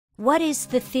What is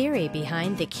the theory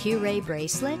behind the QRay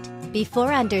bracelet?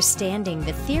 Before understanding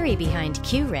the theory behind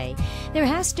QRay, there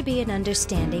has to be an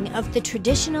understanding of the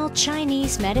traditional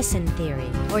Chinese medicine theory,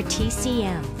 or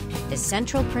TCM. The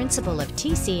central principle of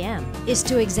TCM is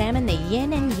to examine the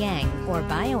yin and yang, or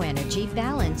bioenergy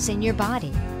balance in your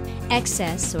body.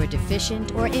 Excess or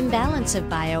deficient or imbalance of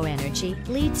bioenergy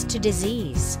leads to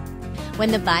disease. When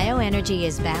the bioenergy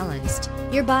is balanced,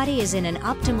 your body is in an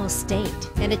optimal state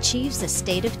and achieves a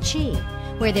state of qi,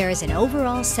 where there is an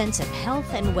overall sense of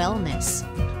health and wellness.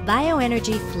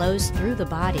 Bioenergy flows through the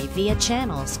body via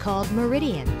channels called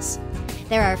meridians.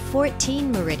 There are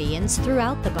 14 meridians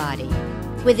throughout the body.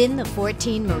 Within the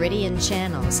 14 meridian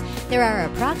channels, there are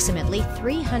approximately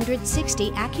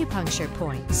 360 acupuncture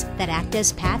points that act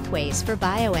as pathways for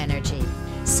bioenergy.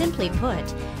 Simply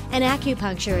put, an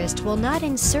acupuncturist will not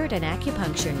insert an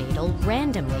acupuncture needle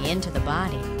randomly into the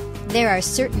body. There are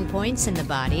certain points in the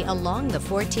body along the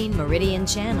 14 meridian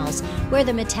channels where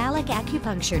the metallic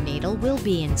acupuncture needle will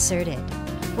be inserted.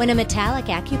 When a metallic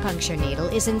acupuncture needle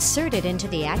is inserted into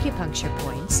the acupuncture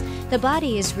points, the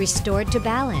body is restored to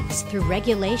balance through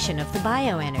regulation of the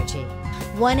bioenergy.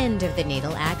 One end of the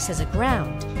needle acts as a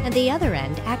ground, and the other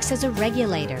end acts as a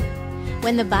regulator.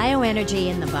 When the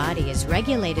bioenergy in the body is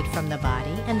regulated from the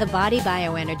body and the body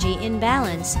bioenergy in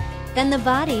balance, then the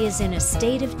body is in a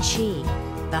state of qi.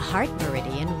 The heart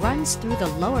meridian runs through the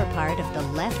lower part of the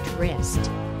left wrist.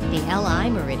 The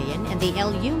LI meridian and the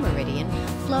LU meridian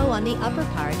flow on the upper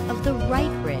part of the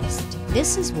right wrist.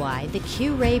 This is why the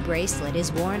QRay bracelet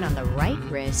is worn on the right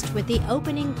wrist with the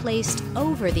opening placed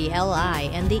over the LI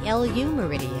and the LU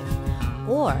meridian.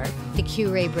 Or the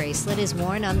QRay bracelet is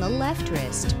worn on the left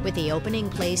wrist with the opening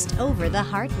placed over the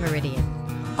heart meridian.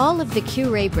 All of the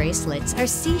QRay bracelets are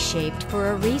C-shaped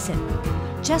for a reason.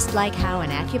 Just like how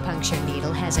an acupuncture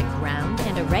needle has a ground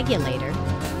and a regulator,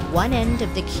 one end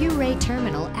of the QRay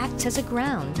terminal acts as a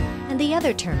ground and the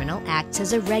other terminal acts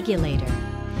as a regulator.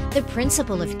 The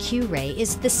principle of QRay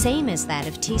is the same as that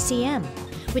of TCM,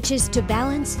 which is to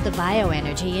balance the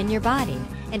bioenergy in your body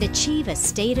and achieve a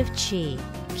state of qi.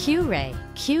 QRay,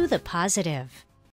 Q the positive.